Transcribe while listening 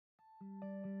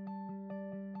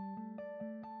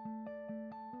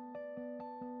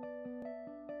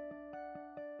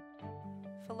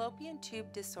Fallopian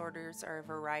tube disorders are a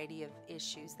variety of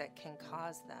issues that can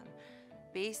cause them.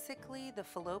 Basically, the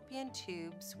fallopian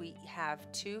tubes, we have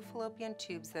two fallopian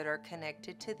tubes that are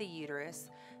connected to the uterus.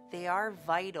 They are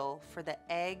vital for the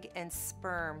egg and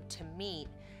sperm to meet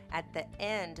at the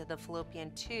end of the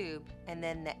fallopian tube, and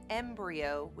then the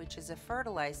embryo, which is a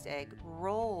fertilized egg,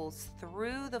 rolls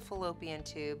through the fallopian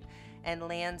tube and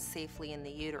lands safely in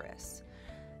the uterus.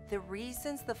 The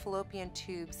reasons the fallopian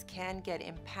tubes can get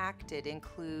impacted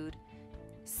include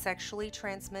sexually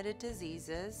transmitted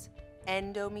diseases,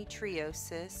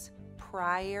 endometriosis,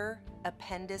 prior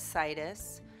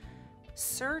appendicitis.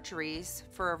 Surgeries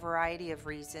for a variety of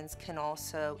reasons can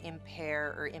also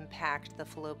impair or impact the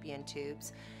fallopian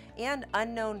tubes, and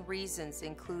unknown reasons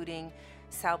including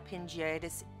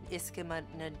salpingitis ischemia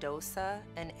nodosa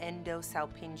and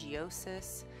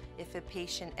endosalpingiosis. If a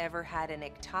patient ever had an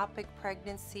ectopic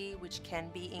pregnancy, which can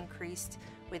be increased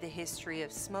with a history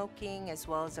of smoking, as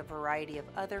well as a variety of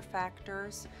other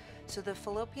factors. So the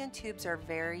fallopian tubes are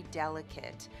very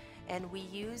delicate, and we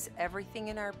use everything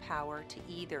in our power to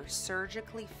either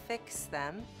surgically fix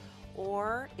them,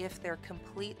 or if they're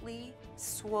completely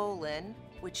swollen,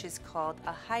 which is called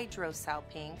a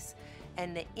hydrosalpinx,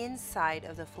 and the inside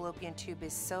of the fallopian tube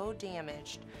is so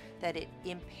damaged that it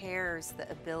impairs the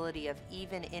ability of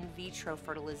even in vitro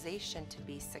fertilization to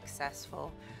be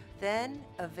successful, then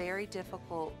a very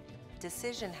difficult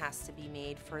decision has to be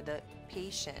made for the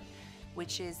patient,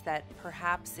 which is that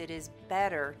perhaps it is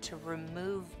better to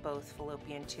remove both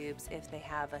fallopian tubes if they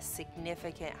have a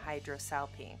significant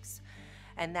hydrosalpinx.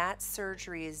 And that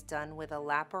surgery is done with a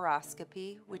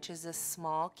laparoscopy, which is a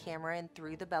small camera in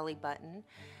through the belly button,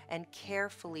 and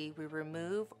carefully we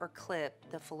remove or clip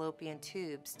the fallopian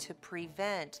tubes to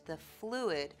prevent the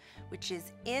fluid which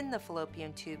is in the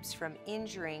fallopian tubes from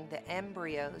injuring the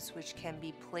embryos, which can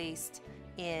be placed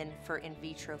in for in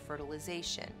vitro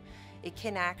fertilization. It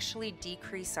can actually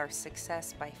decrease our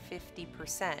success by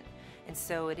 50%. And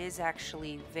so it is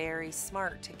actually very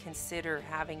smart to consider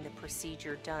having the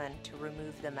procedure done to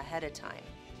remove them ahead of time.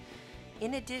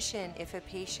 In addition, if a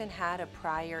patient had a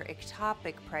prior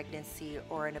ectopic pregnancy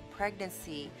or a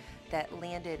pregnancy that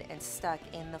landed and stuck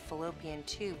in the fallopian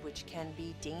tube, which can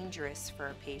be dangerous for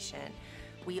a patient,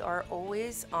 we are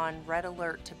always on red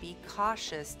alert to be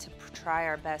cautious to try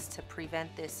our best to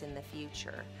prevent this in the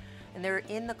future. And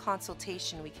in the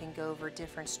consultation, we can go over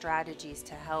different strategies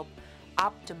to help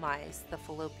optimize the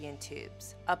fallopian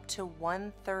tubes. Up to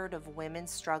 1/3 of women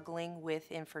struggling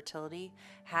with infertility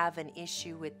have an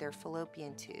issue with their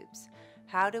fallopian tubes.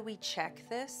 How do we check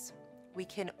this? We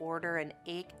can order an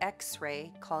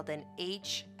X-ray called an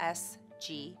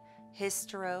HSG,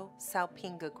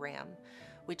 hysterosalpingogram,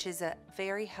 which is a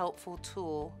very helpful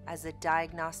tool as a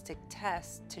diagnostic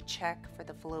test to check for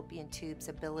the fallopian tube's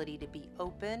ability to be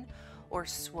open or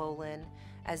swollen,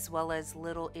 as well as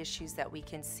little issues that we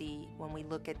can see when we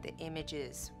look at the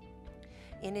images.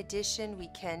 In addition, we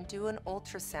can do an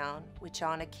ultrasound, which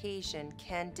on occasion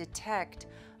can detect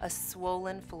a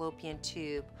swollen fallopian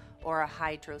tube or a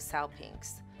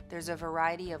hydrosalpinx. There's a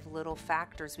variety of little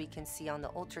factors we can see on the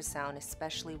ultrasound,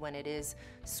 especially when it is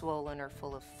swollen or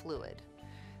full of fluid.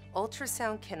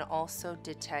 Ultrasound can also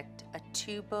detect a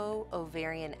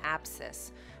tubo-ovarian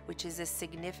abscess, which is a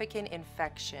significant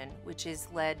infection which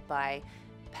is led by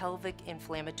pelvic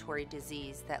inflammatory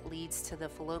disease that leads to the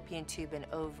fallopian tube and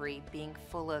ovary being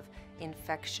full of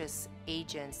infectious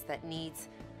agents that needs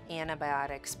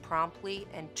antibiotics promptly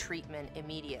and treatment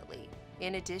immediately.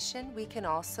 In addition, we can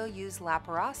also use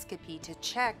laparoscopy to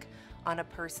check on a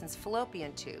person's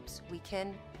fallopian tubes. We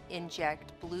can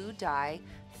inject blue dye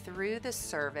through the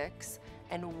cervix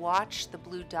and watch the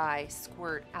blue dye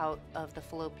squirt out of the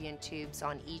fallopian tubes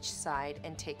on each side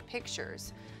and take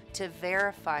pictures to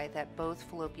verify that both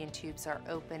fallopian tubes are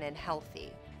open and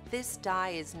healthy. This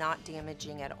dye is not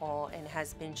damaging at all and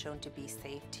has been shown to be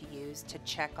safe to use to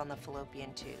check on the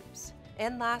fallopian tubes.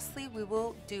 And lastly, we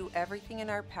will do everything in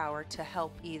our power to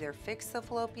help either fix the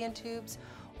fallopian tubes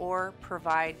or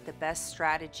provide the best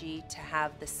strategy to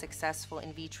have the successful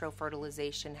in vitro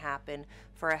fertilization happen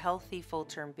for a healthy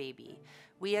full-term baby.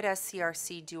 We at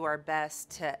SCRC do our best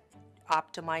to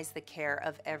optimize the care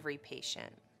of every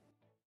patient.